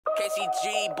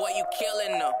KCG, boy, you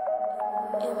killing them.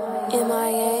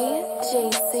 MIA,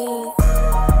 JC.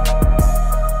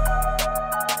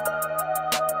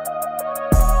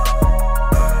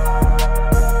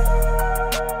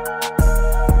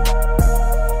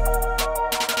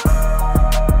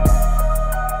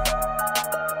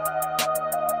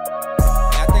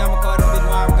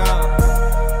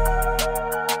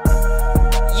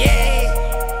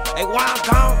 While I'm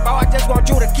gone, bro, I just want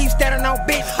you to keep standing on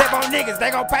bitch. Step on niggas, they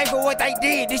gon' pay for what they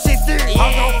did. This shit serious.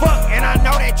 I'm gon' fuck, and I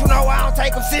know that you know I don't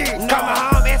take them serious. Coming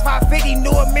home, S550,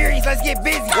 new Amiris, let's get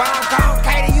busy. While I'm gone,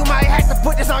 Katie, you might have to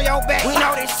put this on your back. We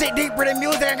know this shit deeper than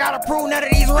music, ain't gotta prove none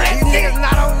of these raps. These niggas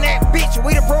not on that bitch,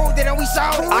 we done proved it and we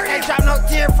sold it. I can't drop no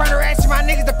tear in front of rats, my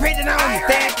niggas depending on me.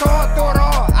 Stand tall through it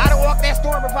all, I done walked that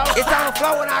store before. It's on the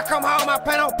floor when I come home, I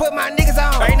plan on put my niggas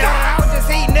on. They know that I was just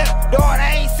eating up, dog,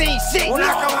 they ain't seen shit. When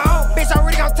I come home, bitch, I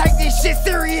really gon' take this shit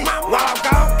serious. While I'm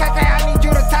gone, KK, I need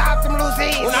you to tie up some loose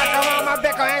ends. When I come home, my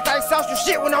back on anti-social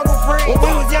shit with no new friends. When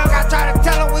we was young, I tried to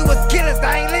tell them we was killers,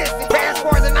 they ain't listen. Fast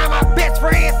forward, and now my best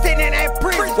friend sitting in that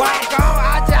prison. While I'm gone,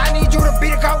 I need you to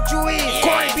be the coach you is.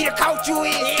 Corey be the coach you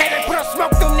is. KK put up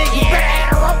smoke them niggas. Better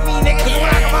add a rope me niggas. Cause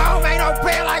when I come home, ain't no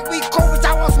player like we cool, bitch,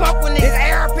 I won't smoke with niggas.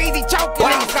 This ARPs, he choking.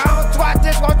 While I'm gone, so I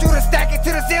just want you to stack it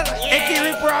to the ceiling. And keep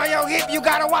Reaper on your hip, you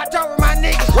gotta watch over my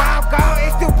niggas. While I'm gone,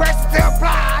 it's still pressure to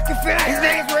apply. I can feel it. These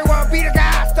niggas really wanna be the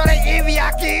guys, so they envy,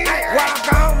 I can hear. While I'm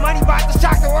gone, money bout to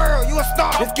shock the world, you a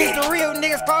star. Let's get the real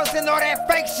niggas close and all that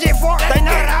fake shit for us. They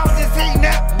know that I was just eating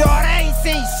up, dog, they ain't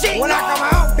seen shit. When I come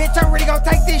home, bitch, I'm really gon'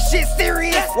 take this shit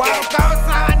serious. While I'm gone,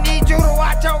 son, I need you to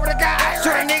watch over the guy.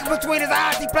 Shoot a nigga between his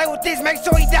eyes, he play with this, make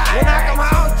sure he die. When I come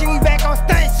home, G, we back on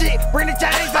stunt shit, bring the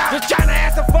chains out. Just tryna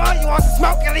have some fun, you want some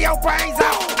smoke, and your brains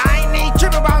out. I ain't need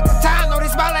trippin' about the time, no,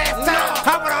 this my last time.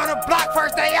 Hop it on the block,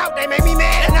 first day out, they make me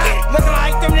mad at night. Looking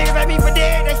like them niggas let me for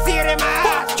dead, they see it in my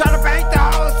eyes. Tryna paint the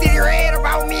whole city red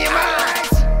about me and my eyes.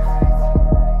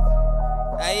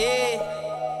 Hey, yeah.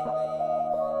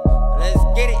 Let's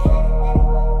get it.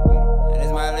 This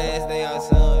is my last day on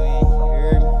Sun, man. You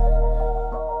hear me?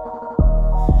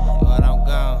 When I'm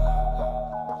gone,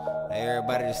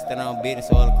 everybody just stand on business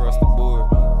all across the board.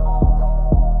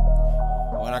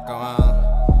 When I come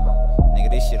home, nigga,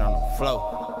 this shit on the floor.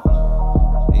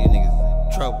 These niggas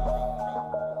in trouble.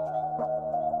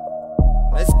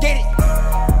 Let's get it.